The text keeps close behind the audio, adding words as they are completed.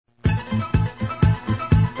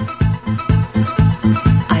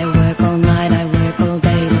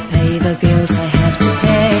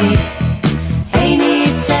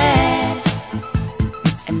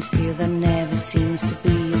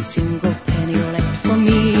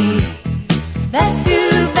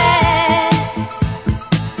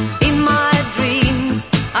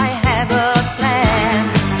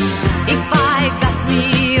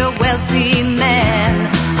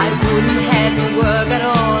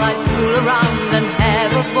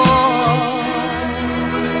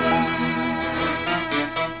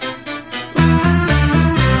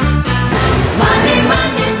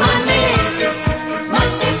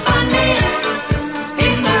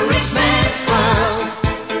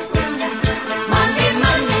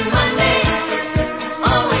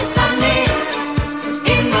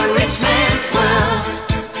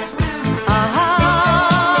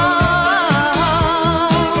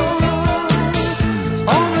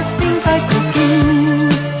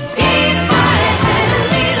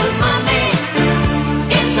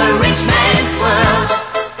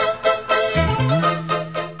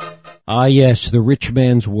Ah, yes, the rich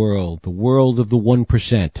man's world, the world of the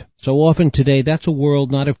 1%. So often today, that's a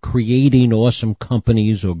world not of creating awesome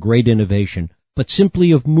companies or great innovation, but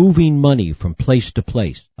simply of moving money from place to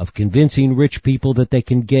place, of convincing rich people that they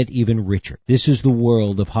can get even richer. This is the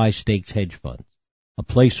world of high-stakes hedge funds, a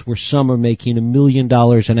place where some are making $1 million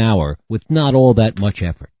an hour with not all that much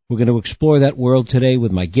effort. We're going to explore that world today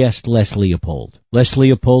with my guest, Les Leopold. Les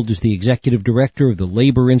Leopold is the executive director of the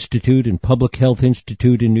Labor Institute and Public Health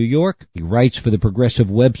Institute in New York. He writes for the progressive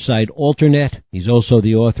website Alternet. He's also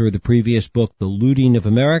the author of the previous book, The Looting of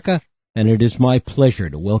America. And it is my pleasure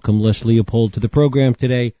to welcome Les Leopold to the program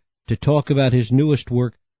today to talk about his newest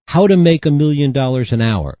work, How to Make $1 Million an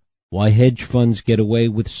Hour, Why Hedge Funds Get Away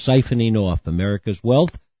with Siphoning Off America's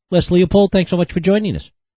Wealth. Les Leopold, thanks so much for joining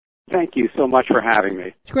us. Thank you so much for having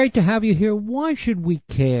me. It's great to have you here. Why should we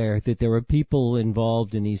care that there are people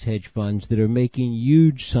involved in these hedge funds that are making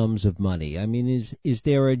huge sums of money? I mean, is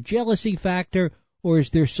there a jealousy factor, or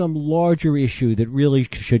is there some larger issue that really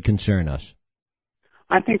should concern us?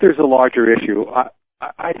 I think there's a larger issue.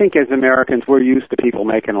 I think as Americans, we're used to people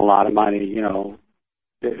making a lot of money,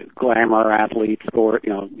 glamour athletes,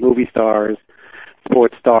 movie stars,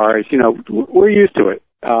 sports stars, we're used to it.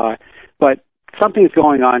 But something's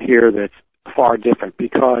going on here that's far different,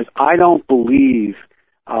 because I don't believe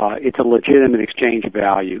it's a legitimate exchange of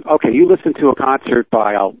value. Okay, you listen to a concert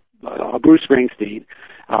by Bruce Springsteen.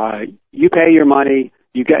 You pay your money,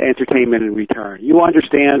 you get entertainment in return. You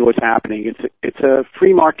understand what's happening. It's a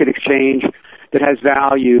free market exchange that has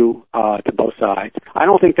value to both sides. I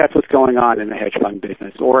don't think that's what's going on in the hedge fund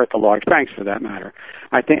business, or at the large banks for that matter.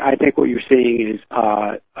 I think what you're seeing is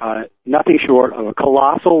nothing short of a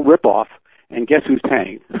colossal ripoff. And guess who's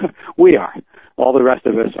paying? We are. All the rest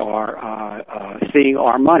of us are seeing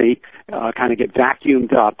our money kind of get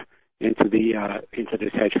vacuumed up into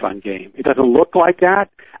this hedge fund game. It doesn't look like that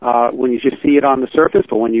when you just see it on the surface,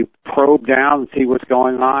 but when you probe down and see what's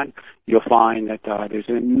going on, you'll find that there's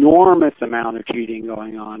an enormous amount of cheating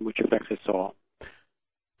going on, which affects us all.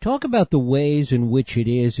 Talk about the ways in which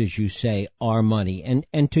it is, as you say, our money.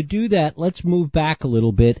 And to do that, let's move back a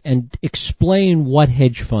little bit and explain what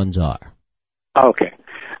hedge funds are. Okay.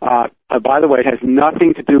 By the way, it has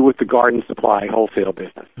nothing to do with the garden supply wholesale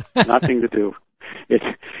business. Nothing to do. It's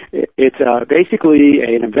basically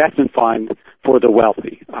an investment fund for the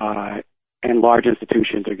wealthy, and large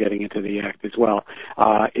institutions are getting into the act as well.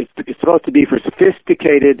 It's supposed to be for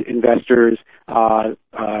sophisticated investors,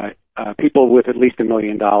 people with at least $1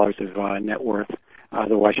 million of net worth.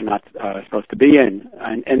 Otherwise, you're not supposed to be in.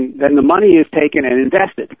 And then the money is taken and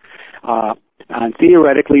invested. And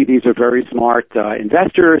theoretically, these are very smart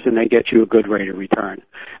investors, and they get you a good rate of return.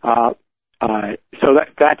 So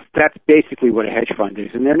that's basically what a hedge fund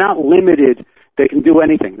is. And they're not limited. They can do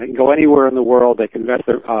anything. They can go anywhere in the world. They can invest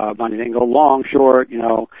their money. They can go long, short,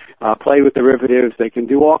 play with derivatives. They can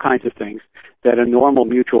do all kinds of things that a normal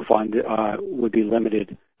mutual fund would be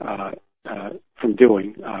limited from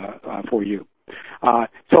doing for you.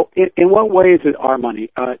 So in what way is it our money?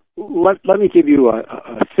 Let me give you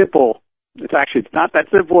a simple. It's not that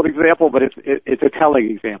simple an example, but it's a telling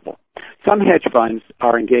example. Some hedge funds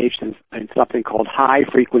are engaged in something called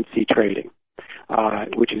high-frequency trading,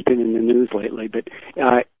 which has been in the news lately. But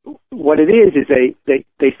what it is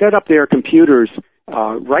they set up their computers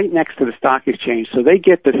right next to the stock exchange, so they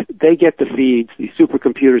get the feeds. These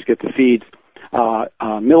supercomputers get the feeds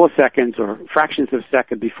milliseconds or fractions of a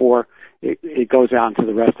second before it goes out to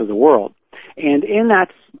the rest of the world. And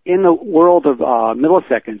in the world of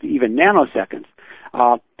milliseconds, even nanoseconds,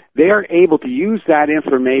 they are able to use that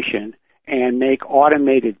information and make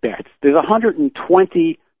automated bets. There's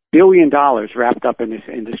 $120 billion wrapped up in this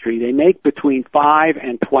industry. They make between $5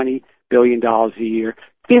 and $20 billion a year.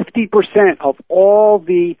 50% of all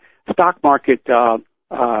the stock market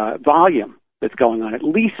volume that's going on, at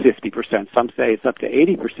least 50%, some say it's up to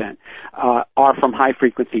 80%, are from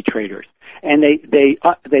high-frequency traders. And they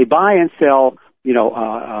buy and sell,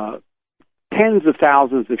 tens of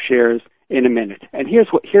thousands of shares in a minute. And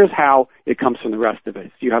here's how it comes from the rest of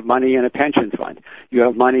it. You have money in a pension fund. You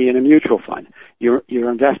have money in a mutual fund. You're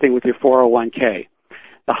investing with your 401k.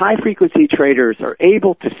 The high-frequency traders are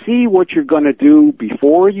able to see what you're going to do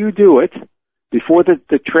before you do it, before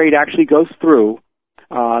the trade actually goes through.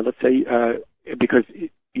 Let's say because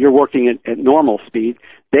you're working at normal speed,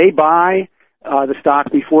 they buy the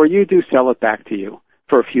stock before you do, sell it back to you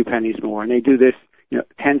for a few pennies more, and they do this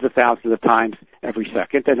tens of thousands of times every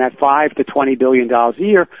second, and that $5 to $20 billion a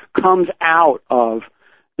year comes out of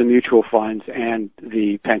the mutual funds and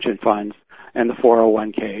the pension funds and the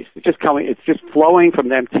 401ks. It's just flowing from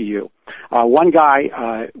them to you. One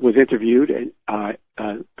guy was interviewed,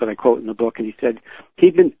 that I quote in the book, and he said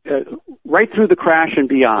he'd been right through the crash and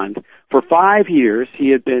beyond. For 5 years, he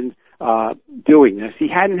had been doing this. He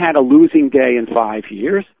hadn't had a losing day in 5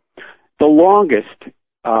 years. The longest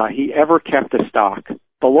he ever kept a stock,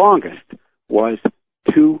 the longest, was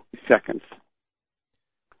 2 seconds.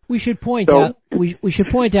 We should point out,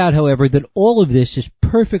 however, that all of this is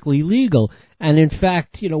perfectly legal, and in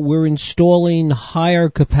fact, we're installing higher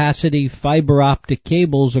capacity fiber optic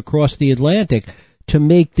cables across the Atlantic to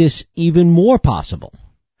make this even more possible.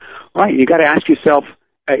 Right. You got to ask yourself,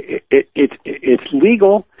 it's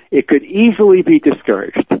legal. It could easily be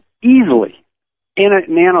discouraged. Easily, in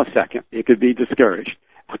a nanosecond, it could be discouraged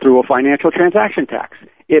through a financial transaction tax.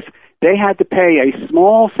 If they had to pay a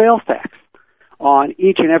small sales tax on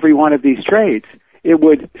each and every one of these trades, it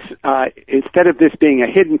would, instead of this being a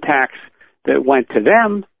hidden tax that went to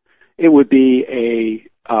them, it would be a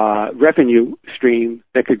revenue stream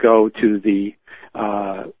that could go to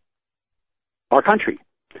our country.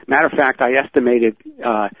 Matter of fact, I estimated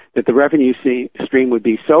that the revenue stream would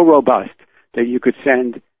be so robust that you could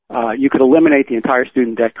eliminate the entire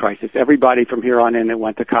student debt crisis. Everybody from here on in that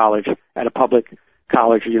went to college at a public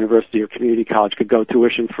college or university or community college could go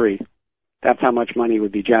tuition free. That's how much money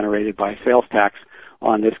would be generated by a sales tax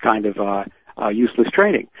on this kind of useless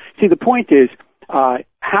trading. See, the point is,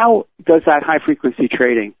 how does that high-frequency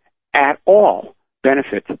trading at all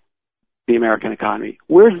benefit the American economy?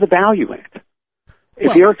 Where's the value in it?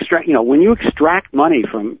 If you're when you extract money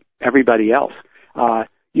from everybody else,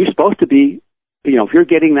 you're supposed to be, if you're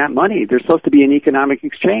getting that money, there's supposed to be an economic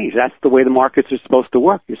exchange. That's the way the markets are supposed to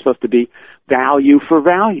work. You're supposed to be value for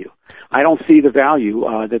value. I don't see the value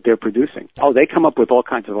that they're producing. Oh, they come up with all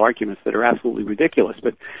kinds of arguments that are absolutely ridiculous.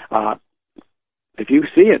 But if you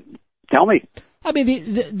see it, tell me. I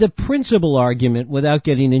mean, the principal argument, without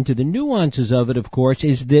getting into the nuances of it, of course,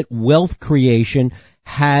 is that wealth creation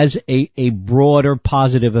has a broader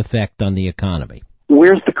positive effect on the economy.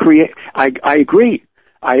 Where's the I agree.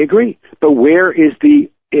 But where is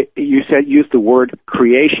you said use the word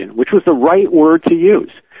creation, which was the right word to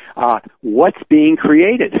use. What's being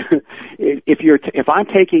created? If I'm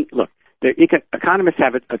taking, look, economists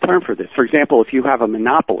have a term for this. For example, if you have a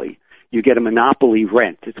monopoly, you get a monopoly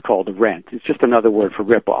rent. It's called a rent. It's just another word for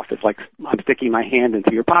rip-off. It's like I'm sticking my hand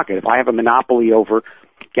into your pocket. If I have a monopoly over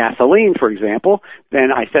gasoline, for example,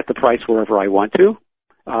 then I set the price wherever I want to,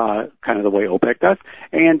 kind of the way OPEC does,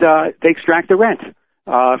 and they extract the rent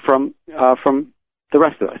from the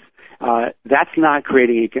rest of us. That's not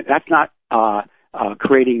creating. That's not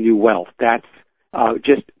creating new wealth. That's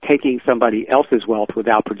just taking somebody else's wealth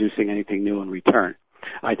without producing anything new in return.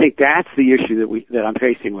 I think that's the issue that I'm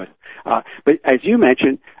facing with. But as you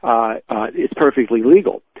mentioned, it's perfectly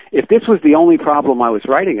legal. If this was the only problem I was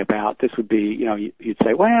writing about, this would be, you'd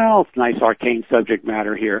say, well, it's a nice arcane subject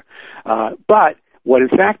matter here. But what in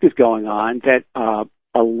fact is going on, that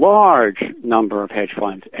a large number of hedge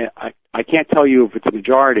funds, I can't tell you if it's a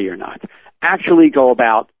majority or not, actually go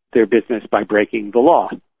about their business by breaking the law.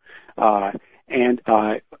 And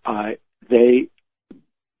they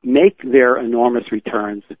make their enormous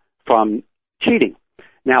returns from cheating.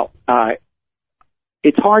 Now,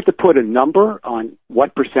 it's hard to put a number on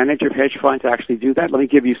what percentage of hedge funds actually do that. Let me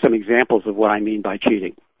give you some examples of what I mean by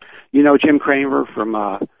cheating. You know Jim Cramer from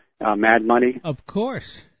Mad Money? Of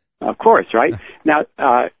course. Of course, right? Now,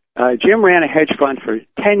 Jim ran a hedge fund for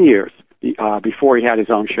 10 years before he had his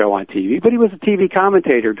own show on TV, but he was a TV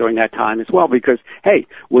commentator during that time as well because, hey,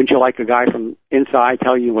 wouldn't you like a guy from inside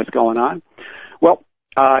telling you what's going on? Well,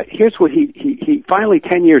 here's what he finally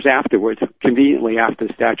 10 years afterwards, conveniently after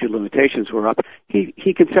the statute of limitations were up,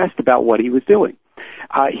 he confessed about what he was doing.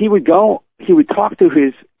 He would talk to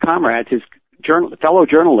his comrades, his fellow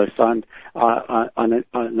journalists on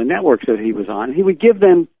the networks that he was on, and he would give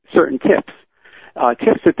them certain tips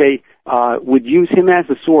that they would use him as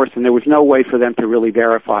a source, and there was no way for them to really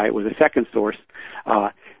verify it with a second source.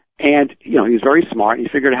 And, he was very smart, and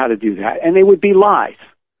he figured out how to do that, and they would be lies.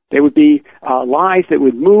 They would be lies that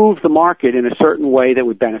would move the market in a certain way that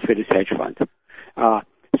would benefit his hedge fund.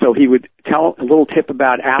 So he would tell a little tip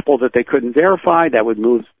about Apple that they couldn't verify that would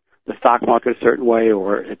move the stock market a certain way,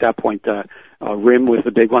 or at that point, RIM was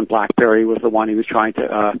the big one. BlackBerry was the one he was trying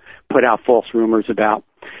to put out false rumors about.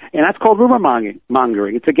 And that's called rumor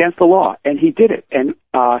mongering. It's against the law. And he did it. And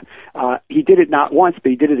he did it not once, but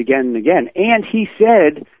he did it again and again. And he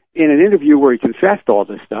said in an interview where he confessed all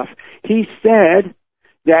this stuff, he said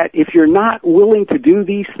that if you're not willing to do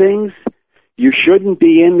these things, you shouldn't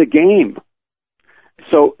be in the game.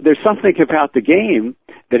 So there's something about the game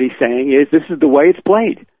that he's saying is this is the way it's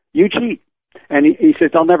played. You cheat. And he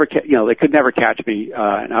says, they could never catch me.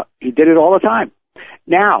 He did it all the time.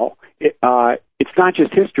 Now, it's not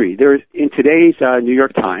just history. In today's New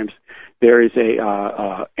York Times, there is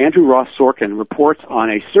Andrew Ross Sorkin reports on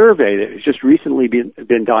a survey that has just recently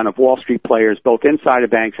been done of Wall Street players, both inside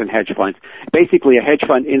of banks and hedge funds. Basically, a hedge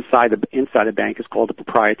fund inside a bank is called a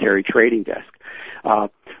proprietary trading desk.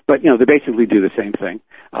 But they basically do the same thing.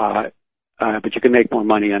 But you can make more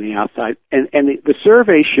money on the outside. And the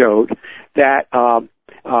survey showed that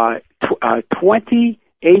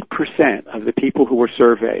 28% of the people who were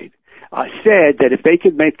surveyed said that if they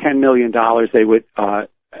could make $10 million, they would,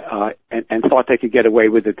 and thought they could get away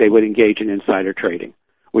with it, they would engage in insider trading,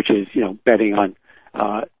 which is, betting on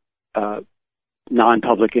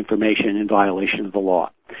non-public information in violation of the law.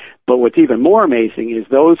 But what's even more amazing is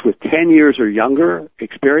those with 10 years or younger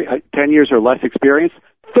experience, 10 years or less experience,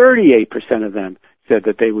 38% of them said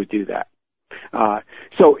that they would do that.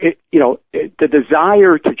 So the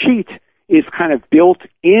desire to cheat is kind of built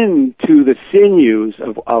into the sinews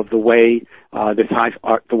of the way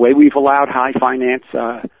the way we've allowed high finance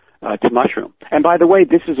to mushroom. And by the way,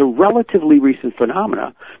 this is a relatively recent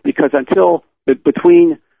phenomena because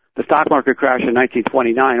between the stock market crash in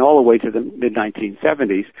 1929 all the way to the mid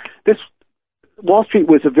 1970s, Wall Street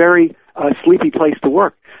was a very sleepy place to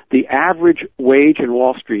work. The average wage in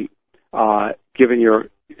Wall Street, given your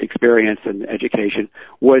experience and education,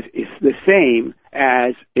 is the same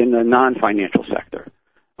as in the non-financial sector.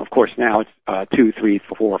 Of course, now it's 2, 3,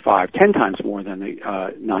 4, 5, 10 times more than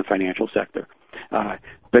the non-financial sector.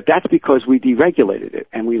 But that's because we deregulated it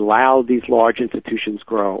and we allowed these large institutions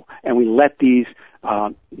grow and we let these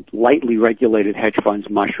lightly regulated hedge funds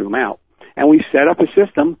mushroom out. And we've set up a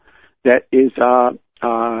system that is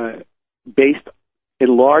based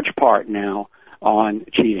in large part now on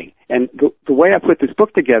cheating. And the way I put this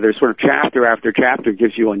book together, sort of chapter after chapter,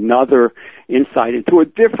 gives you another insight into a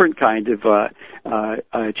different kind of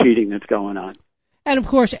cheating that's going on. And, of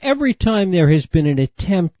course, every time there has been an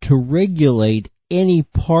attempt to regulate any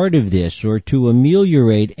part of this or to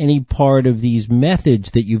ameliorate any part of these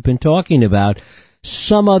methods that you've been talking about,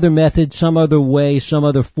 some other method, some other way, some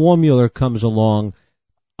other formula comes along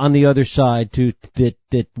on the other side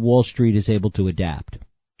that Wall Street is able to adapt.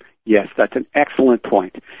 Yes, that's an excellent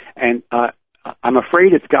point. And I'm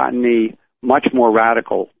afraid it's gotten me much more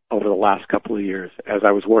radical over the last couple of years as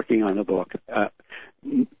I was working on the book.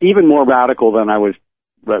 Even more radical than I was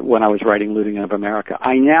when I was writing Looting of America.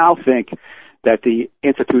 I now think that the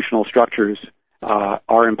institutional structures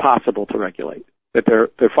are impossible to regulate, that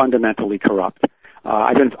they're fundamentally corrupt.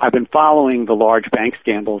 I've been following the large bank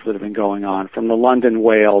scandals that have been going on, from the London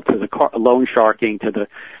whale to the loan sharking to the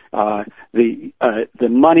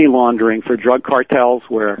money laundering for drug cartels,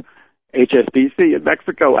 where HSBC in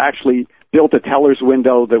Mexico actually built a teller's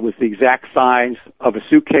window that was the exact size of a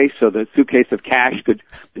suitcase, so the suitcase of cash could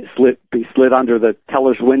be slid under the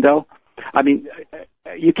teller's window. I mean,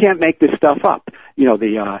 you can't make this stuff up.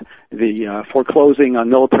 The foreclosing on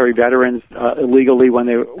military veterans illegally when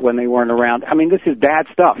they weren't around. I mean, this is bad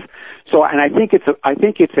stuff. So, and I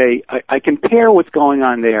compare what's going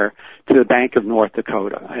on there to the Bank of North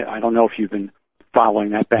Dakota. I don't know if you've been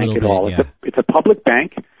following that bank at all. Yeah. It's a public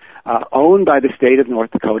bank owned by the state of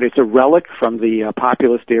North Dakota. It's a relic from the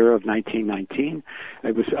populist era of 1919.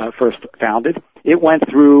 It was first founded. It went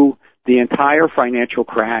through the entire financial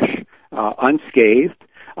crash unscathed.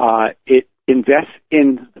 It invests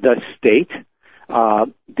in the state.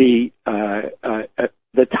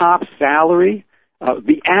 The top salary,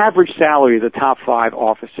 the average salary of the top 5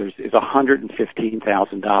 officers is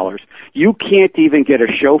 $115,000. You can't even get a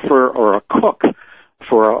chauffeur or a cook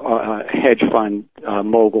for a hedge fund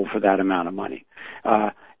mogul for that amount of money.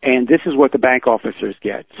 And this is what the bank officers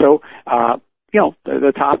get. So,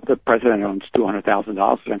 the president owns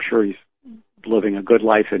 $200,000. I'm sure he's living a good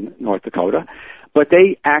life in North Dakota. But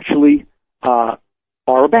they actually are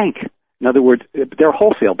a bank. In other words, they're a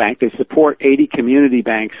wholesale bank. They support 80 community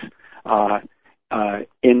banks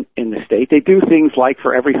in the state. They do things like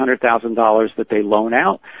for every $100,000 that they loan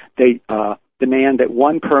out, they demand that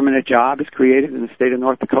one permanent job is created in the state of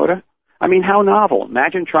North Dakota. I mean, how novel.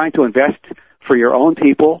 Imagine trying to invest for your own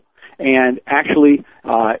people and actually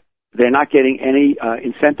they're not getting any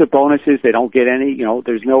incentive bonuses. They don't get any,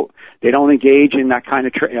 they don't engage in that kind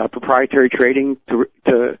of proprietary trading to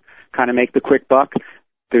kind of make the quick buck.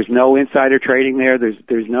 There's no insider trading there.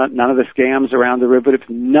 There's none of the scams around derivatives.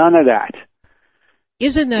 None of that.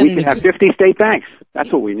 Isn't that we can have 50 state banks.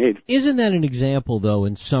 That's what we need. Isn't that an example, though,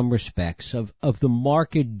 in some respects, of the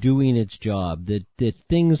market doing its job, that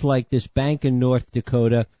things like this bank in North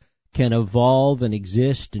Dakota can evolve and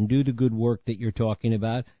exist and do the good work that you're talking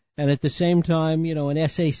about, And at the same time, an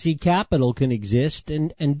SAC Capital can exist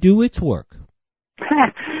and do its work.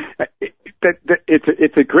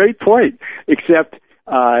 It's a great point, except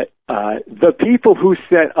the people who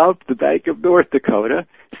set up the Bank of North Dakota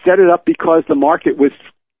set it up because the market was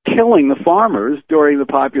killing the farmers during the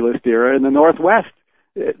populist era in the Northwest.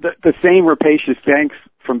 The same rapacious banks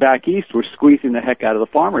from back east were squeezing the heck out of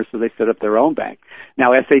the farmers, so they set up their own bank.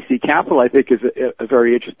 Now, SAC Capital, I think, is a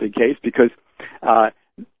very interesting case because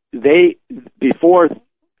they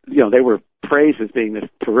were praised as being this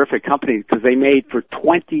terrific company because they made for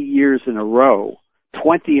 20 years in a row, a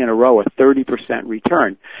 30%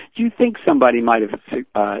 return. You think somebody might have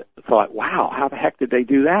thought, wow, how the heck did they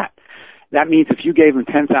do that? That means if you gave them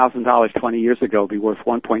 $10,000 20 years ago, it would be worth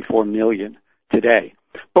 $1.4 million today.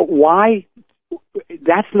 But why?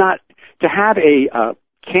 That's not, to have a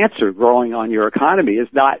cancer growing on your economy is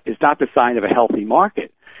not the sign of a healthy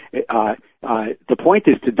market. The point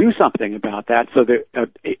is to do something about that so that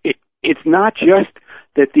it's not just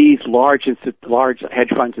that these large hedge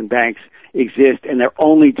funds and banks exist and they're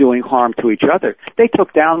only doing harm to each other. They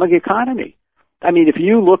took down the economy. I mean, if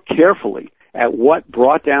you look carefully at what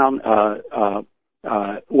brought down,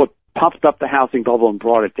 what pumped up the housing bubble and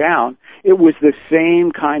brought it down, it was the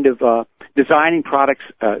same kind of designing products.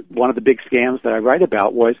 One of the big scams that I write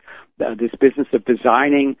about was this business of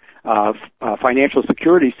designing financial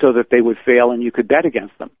securities so that they would fail and you could bet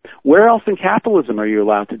against them. Where else in capitalism are you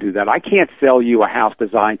allowed to do that? I can't sell you a house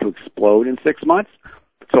designed to explode in 6 months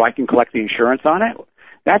so I can collect the insurance on it.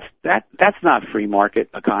 That's not free market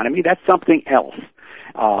economy. That's something else.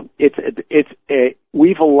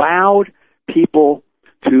 We've allowed people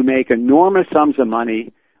to make enormous sums of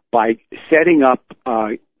money by setting up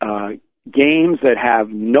games that have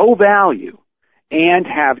no value and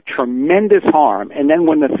have tremendous harm. And then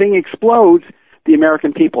when the thing explodes, the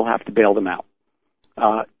American people have to bail them out.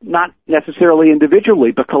 Not necessarily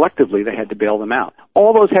individually, but collectively they had to bail them out.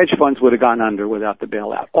 All those hedge funds would have gone under without the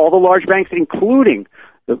bailout. All the large banks, including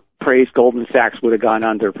the praised Goldman Sachs, would have gone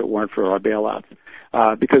under if it weren't for our bailouts.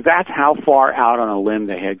 Because that's how far out on a limb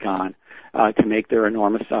they had gone to make their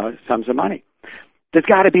enormous sums of money. There's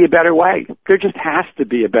got to be a better way. There just has to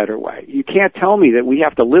be a better way. You can't tell me that we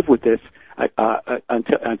have to live with this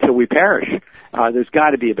until we perish. There's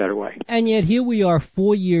got to be a better way. And yet here we are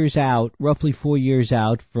 4 years out, roughly 4 years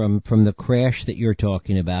out from the crash that you're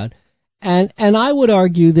talking about. And I would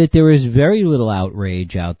argue that there is very little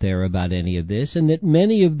outrage out there about any of this, and that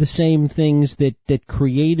many of the same things that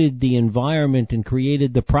created the environment and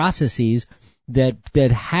created the processes that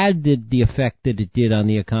had the effect that it did on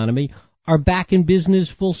the economy are back in business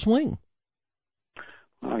full swing.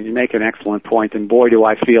 You make an excellent point, and boy, do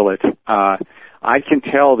I feel it. I can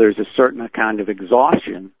tell there's a certain kind of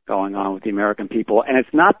exhaustion going on with the American people, and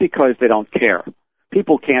it's not because they don't care.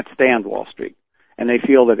 People can't stand Wall Street, and they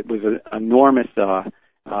feel that it was an enormous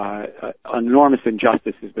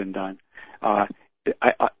injustice has been done. I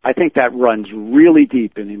think that runs really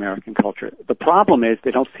deep in the American culture. The problem is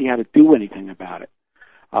they don't see how to do anything about it.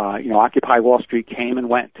 Occupy Wall Street came and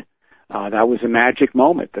went. That was a magic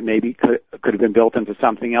moment that maybe could have been built into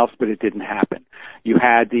something else, but it didn't happen. You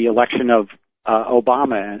had the election of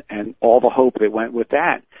Obama and all the hope that went with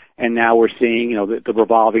that, and now we're seeing the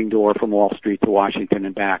revolving door from Wall Street to Washington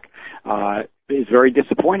and back is very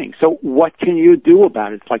disappointing. So what can you do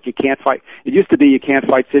about it? It's like you can't fight. It used to be you can't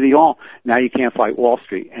fight City Hall. Now you can't fight Wall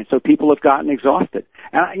Street, and so people have gotten exhausted.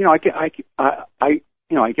 And I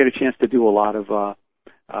get a chance to do a lot of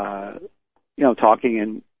talking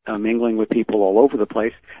and mingling with people all over the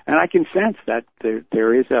place, and I can sense that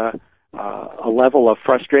there is a level of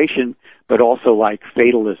frustration, but also like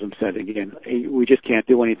fatalism setting in. We just can't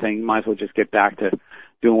do anything. Might as well just get back to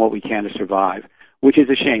doing what we can to survive, which is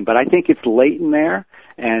a shame. But I think it's late in there,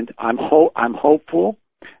 and I'm hopeful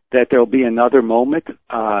that there'll be another moment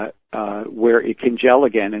where it can gel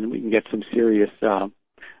again, and we can get some serious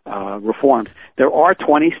reforms. There are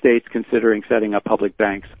 20 states considering setting up public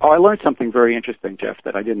banks. Oh, I learned something very interesting, Jeff,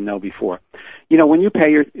 that I didn't know before. When you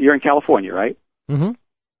pay you're in California, right? Mm-hmm.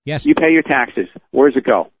 Yes. You pay your taxes. Where does it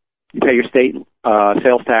go? You pay your state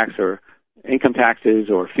sales tax or income taxes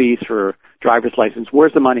or fees for driver's license.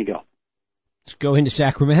 Where's the money go? Let's go into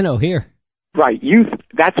Sacramento here. Right.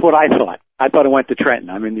 That's what I thought. I thought it went to Trenton.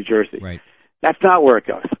 I'm in New Jersey. Right. That's not where it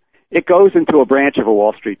goes. It goes into a branch of a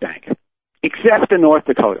Wall Street bank, except in North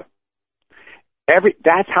Dakota.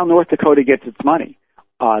 That's how North Dakota gets its money,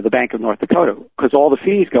 the Bank of North Dakota, because all the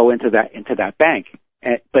fees go into that bank.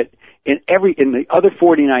 But in the other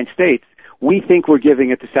 49 states, we think we're giving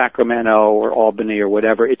it to Sacramento or Albany or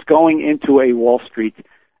whatever. It's going into a Wall Street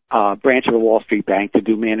branch of a Wall Street bank to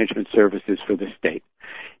do management services for the state.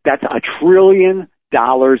 That's $1 trillion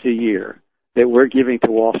a year that we're giving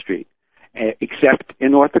to Wall Street, except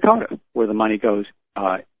in North Dakota, where the money goes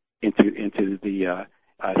into the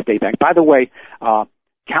state bank. By the way,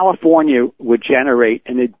 California would generate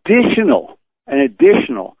an additional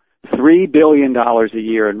 $3 billion a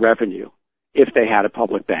year in revenue if they had a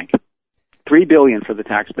public bank. $3 billion for the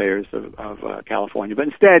taxpayers of California, but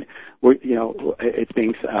instead, it's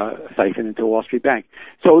being siphoned into a Wall Street bank.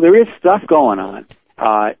 So there is stuff going on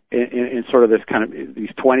in sort of this kind of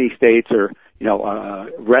these 20 states are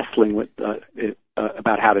wrestling with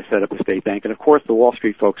about how to set up a state bank, and of course the Wall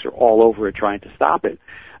Street folks are all over it trying to stop it.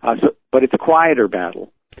 But it's a quieter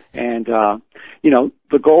battle, and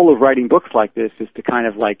the goal of writing books like this is to kind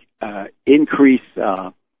of like increase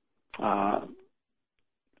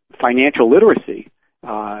financial literacy,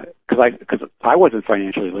 because I wasn't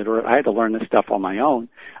financially literate. I had to learn this stuff on my own.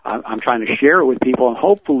 I'm trying to share it with people, and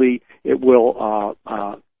hopefully it will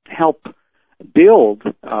help build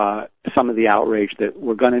some of the outrage that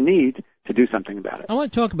we're going to need to do something about it. I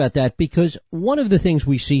want to talk about that because one of the things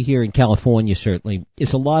we see here in California certainly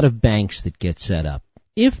is a lot of banks that get set up.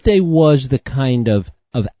 If there was the kind of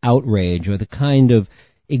outrage or the kind of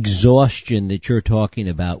exhaustion that you're talking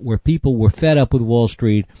about, where people were fed up with Wall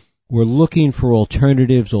Street, were looking for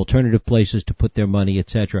alternative places to put their money,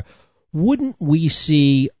 etc., wouldn't we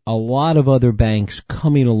see a lot of other banks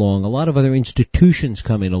coming along, a lot of other institutions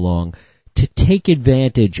coming along to take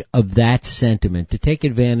advantage of that sentiment, to take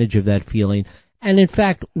advantage of that feeling? And in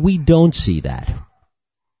fact, we don't see that.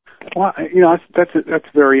 Well, that's a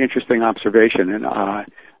very interesting observation, and I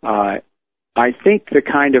think the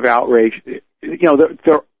kind of outrage,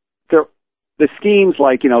 the schemes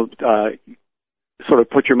like sort of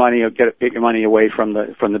put your money, get your money away from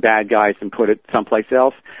the bad guys and put it someplace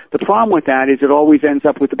else. The problem with that is it always ends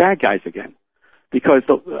up with the bad guys again, because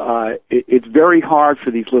it's very hard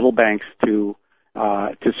for these little banks to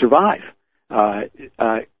survive.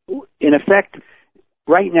 In effect,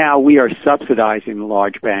 right now we are subsidizing the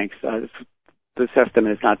large banks. This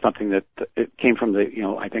estimate is not something that it came from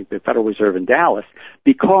I think the Federal Reserve in Dallas,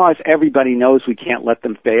 because everybody knows we can't let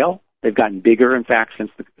them fail. They've gotten bigger, in fact,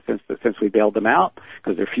 since we bailed them out,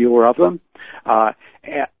 because there are fewer of them.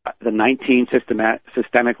 The 19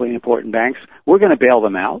 systemically important banks, we're going to bail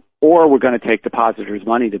them out, or we're going to take depositors'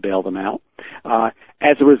 money to bail them out.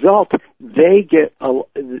 As a result, they get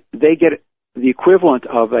the equivalent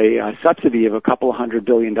of a subsidy of $200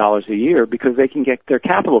 billion a year, because they can get their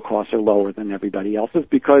capital costs are lower than everybody else's,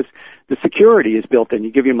 because the security is built in.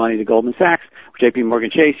 You give your money to Goldman Sachs, J.P. Morgan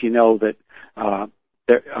Chase, you know that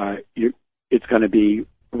it's going to be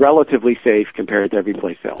relatively safe compared to every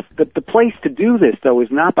place else. The place to do this, though, is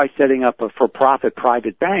not by setting up a for-profit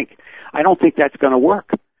private bank. I don't think that's going to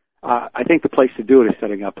work. I think the place to do it is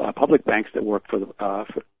setting up public banks that work for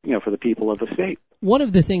the people of the state. One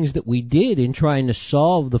of the things that we did in trying to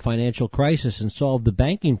solve the financial crisis and solve the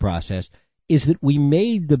banking process is that we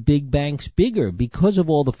made the big banks bigger because of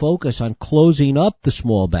all the focus on closing up the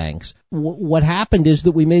small banks. What happened is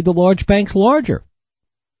that we made the large banks larger.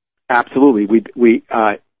 Absolutely. We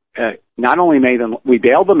not only made them, we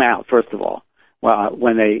bailed them out, first of all.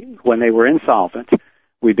 When they were insolvent,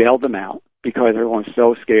 we bailed them out because everyone was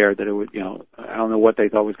so scared that it would, I don't know what they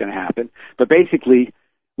thought was going to happen. But basically,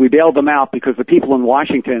 we bailed them out because the people in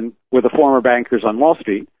Washington were the former bankers on Wall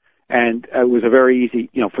Street, and it was a very easy,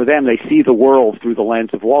 for them, they see the world through the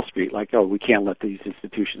lens of Wall Street, like, we can't let these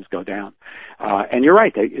institutions go down. And you're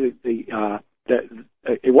right, it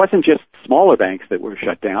wasn't just smaller banks that were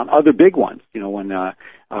shut down. Other big ones, when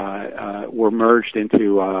were merged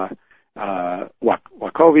into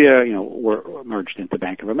Wachovia, were merged into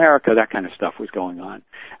Bank of America. That kind of stuff was going on.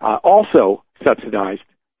 Also subsidized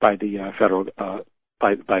by the federal,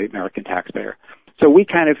 by the American taxpayer. So we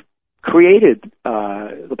kind of created,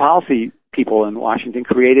 the policy people in Washington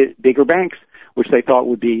created bigger banks, which they thought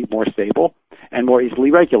would be more stable and more easily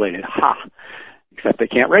regulated. Except they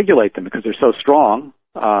can't regulate them because they're so strong.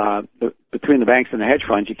 Between the banks and the hedge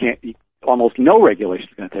funds, almost no regulation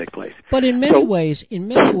is going to take place. But in many ways,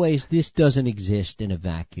 this doesn't exist in a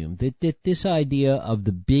vacuum. That this idea of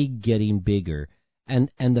the big getting bigger and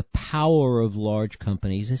the power of large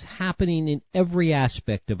companies is happening in every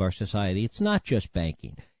aspect of our society. It's not just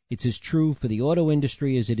banking. It's as true for the auto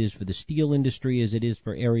industry as it is for the steel industry, as it is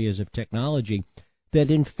for areas of technology. That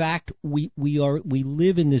in fact we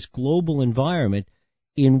live in this global environment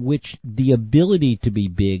in which the ability to be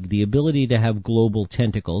big, the ability to have global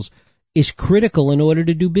tentacles, is critical in order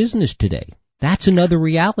to do business today. That's another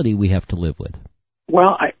reality we have to live with.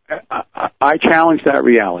 Well, I challenge that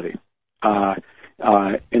reality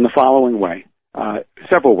in the following way.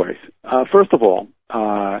 Several ways. First of all,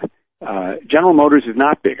 General Motors is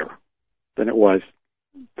not bigger than it was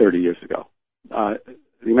 30 years ago.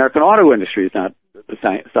 The American auto industry is not the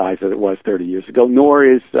size that it was 30 years ago, nor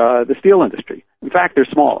is the steel industry. In fact, they're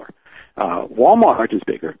smaller. Walmart is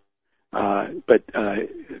bigger, but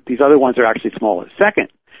these other ones are actually smaller. Second,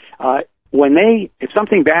 if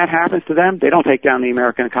something bad happens to them, they don't take down the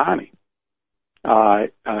American economy.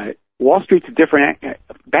 Wall Street's a different,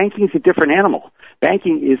 banking's a different animal.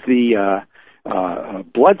 Banking is the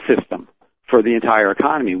blood system for the entire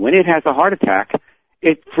economy. When it has a heart attack,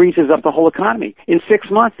 it freezes up the whole economy. In 6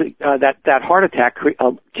 months, that heart attack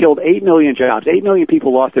killed 8 million jobs. 8 million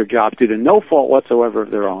people lost their jobs due to no fault whatsoever of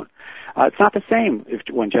their own. It's not the same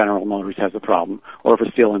when General Motors has a problem or if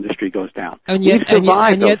a steel industry goes down. And yet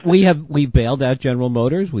we bailed out General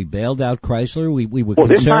Motors, we bailed out Chrysler. We were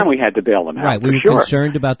concerned. This time we had to bail them out. Right, we were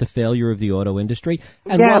concerned about the failure of the auto industry.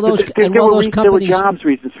 And there were jobs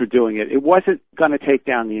reasons for doing it. It wasn't going to take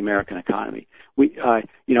down the American economy.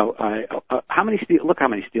 How many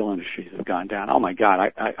steel industries have gone down? Oh my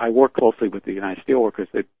God! I work closely with the United Steelworkers.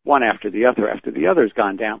 That one after the other has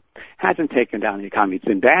gone down. Hasn't taken down the economy. It's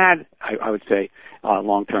been bad. I would say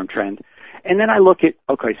long-term trend. And then I look at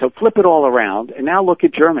so flip it all around, and now look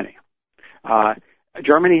at Germany.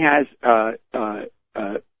 Germany has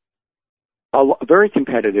very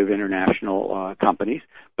competitive international companies,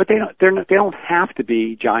 but they don't have to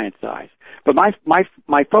be giant size. But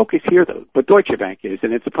my focus here, though, but Deutsche Bank is,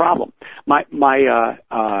 and it's a problem. My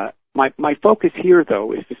focus here,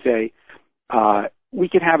 though, is to say we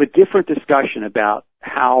could have a different discussion about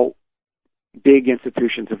how big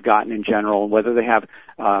institutions have gotten in general, and whether they have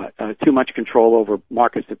too much control over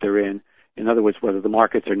markets that they're in. In other words, whether the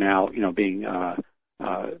markets are now being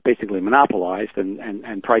basically monopolized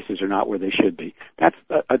and prices are not where they should be. That's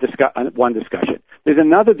one discussion. There's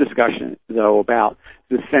another discussion, though, about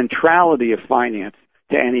the centrality of finance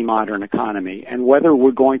to any modern economy and whether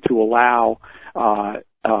we're going to allow a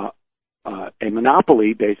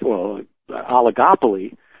monopoly-based,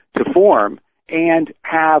 oligopoly to form and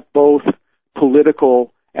have both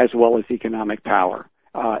political as well as economic power.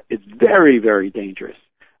 It's very, very dangerous.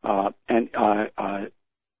 And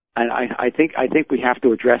I think we have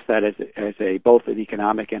to address that as both an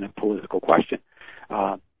economic and a political question.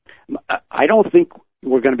 I don't think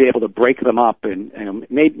we're going to be able to break them up, and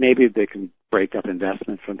maybe they can break up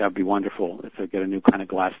investments. That'd be wonderful if they get a new kind of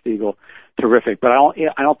Glass-Steagall, terrific. But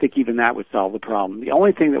I don't think even that would solve the problem. The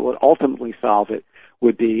only thing that would ultimately solve it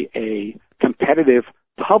would be a competitive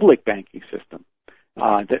public banking system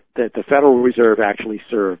that the Federal Reserve actually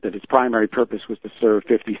served. That its primary purpose was to serve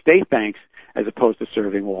 50 state banks as opposed to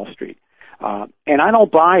serving Wall Street. And I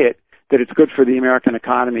don't buy it that it's good for the American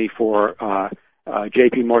economy for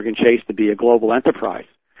J.P. Morgan Chase to be a global enterprise.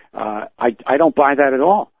 I don't buy that at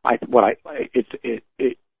all.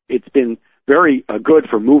 It's been very good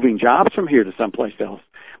for moving jobs from here to someplace else,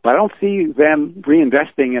 but I don't see them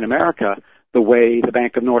reinvesting in America the way the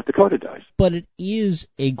Bank of North Dakota does. But it is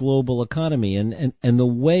a global economy, and the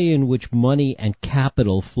way in which money and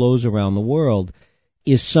capital flows around the world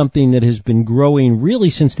is something that has been growing really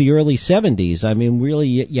since the early 70s. I mean, really,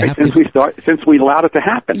 you have since we allowed it to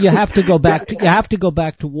happen. You have to go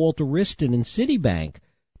back to Walter Wriston and Citibank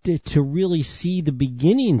to really see the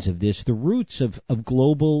beginnings of this, the roots of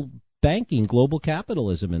global banking, global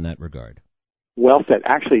capitalism in that regard. Well said.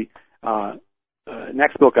 Actually,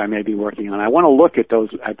 next book I may be working on, I want to look at those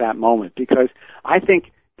at that moment, because I think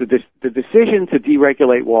the decision to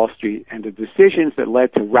deregulate Wall Street and the decisions that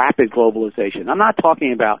led to rapid globalization. I'm not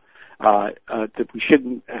talking about that we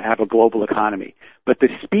shouldn't have a global economy, but the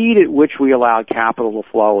speed at which we allowed capital to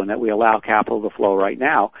flow and that we allow capital to flow right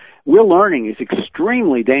now, we're learning is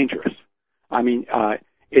extremely dangerous. I mean,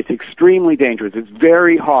 it's extremely dangerous. It's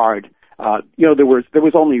very hard. There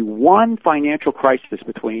was only one financial crisis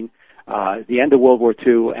between the end of World War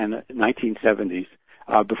II and the 1970s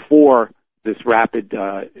before this rapid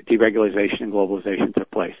deregulation and globalization took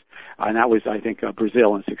place. And that was, I think,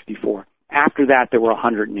 Brazil in 1964. After that, there were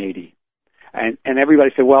 180. And everybody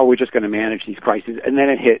said, well, we're just going to manage these crises. And then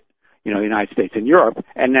it hit, the United States and Europe.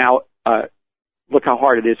 And now, look how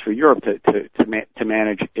hard it is for Europe to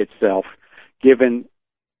manage itself, given,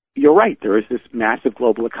 you're right, there is this massive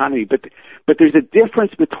global economy. But there's a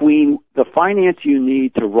difference between the finance you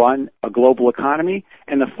need to run a global economy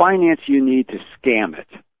and the finance you need to scam it,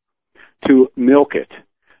 to milk it,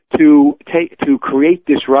 to create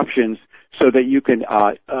disruptions so that you can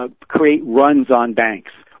create runs on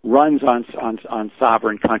banks, runs on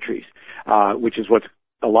sovereign countries, which is what's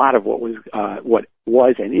a lot of what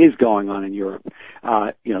was and is going on in Europe.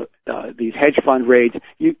 These hedge fund raids.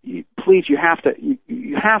 You have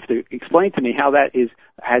to explain to me how that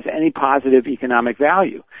has any positive economic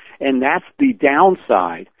value, and that's the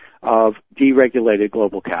downside of deregulated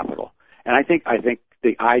global capital. And I think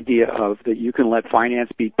the idea of that you can let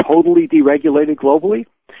finance be totally deregulated globally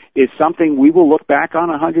is something we will look back on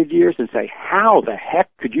 100 years and say, how the heck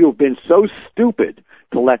could you have been so stupid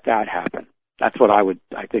to let that happen? That's what I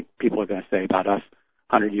think people are going to say about us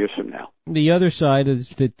 100 years from now. The other side is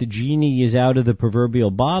that the genie is out of the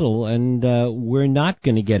proverbial bottle, and we're not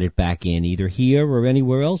going to get it back in, either here or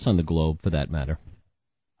anywhere else on the globe, for that matter.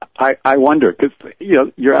 I wonder, because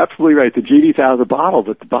you're absolutely right. The genie's out of the bottle,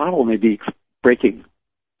 but the bottle may be breaking.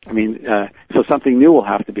 I mean, so something new will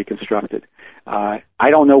have to be constructed. I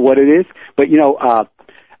don't know what it is, but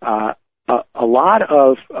a lot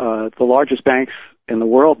of the largest banks in the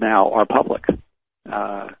world now are public.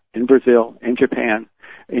 In Brazil, in Japan,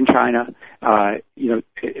 in China, the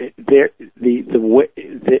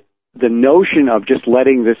notion of just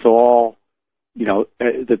letting this all,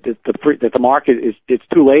 that the market it's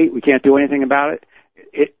too late, we can't do anything about it.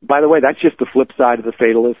 By the way, that's just the flip side of the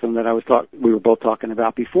fatalism that we were both talking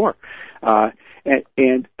about before.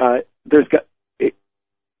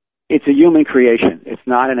 It's a human creation. It's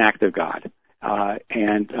not an act of God.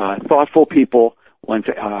 And thoughtful people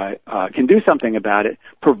can do something about it,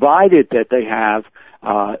 provided that they have,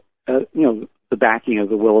 the backing of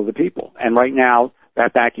the will of the people. And right now,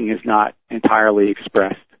 that backing is not entirely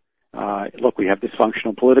expressed. Look, we have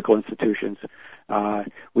dysfunctional political institutions.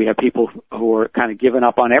 We have people who are kind of giving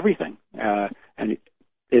up on everything, and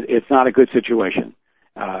it's not a good situation.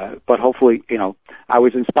 But hopefully, I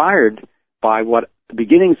was inspired by the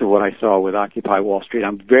beginnings of what I saw with Occupy Wall Street.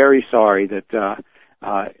 I'm very sorry that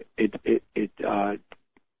it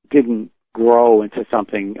didn't grow into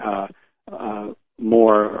something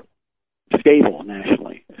more stable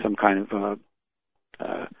nationally, some kind of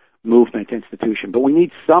movement institution. But we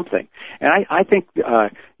need something. And I think,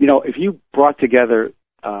 if you brought together,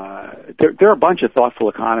 there are a bunch of thoughtful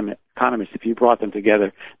economists, if you brought them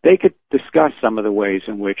together, they could discuss some of the ways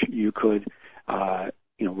in which you could,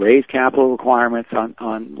 raise capital requirements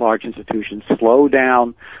on large institutions, slow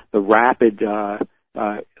down the rapid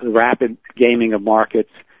gaming of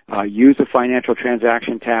markets, use a financial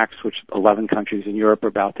transaction tax, which 11 countries in Europe are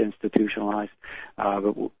about to institutionalize,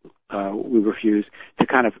 but we refuse, to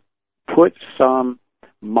kind of put some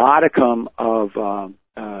modicum of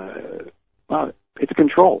it's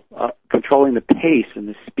controlling the pace and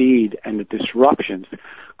the speed and the disruptions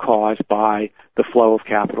caused by the flow of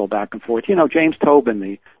capital back and forth. James Tobin,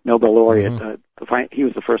 the Nobel laureate, he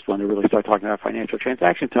was the first one to really start talking about financial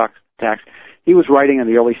transaction tax. He was writing in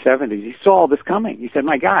the early 70s. He saw all this coming. He said,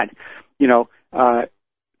 my God,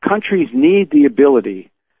 countries need the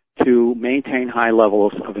ability to maintain high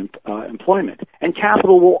levels of employment. And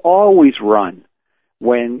capital will always run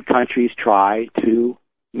when countries try to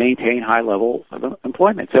maintain high levels of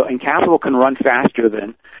employment. And capital can run faster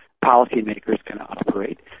than policymakers can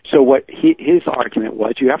operate. So what his argument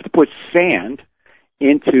was, you have to put sand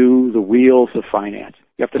into the wheels of finance.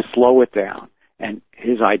 You have to slow it down. And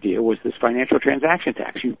his idea was this financial transaction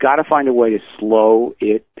tax. You've got to find a way to slow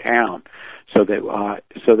it down so that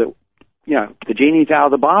the genie's out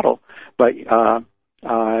of the bottle. But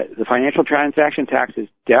the financial transaction tax is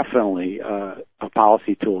definitely a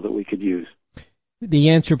policy tool that we could use. The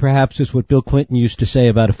answer perhaps is what Bill Clinton used to say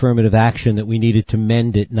about affirmative action, that we needed to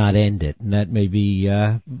mend it, not end it. And that may be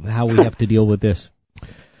how we have to deal with this.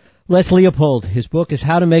 Les Leopold, his book is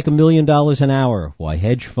How to Make $1 Million an Hour, Why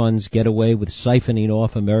Hedge Funds Get Away with Siphoning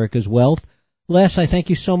Off America's Wealth. Les, I thank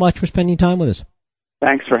you so much for spending time with us.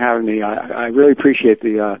 Thanks for having me. I really appreciate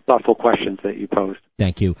the thoughtful questions that you posed.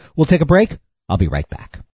 Thank you. We'll take a break. I'll be right back.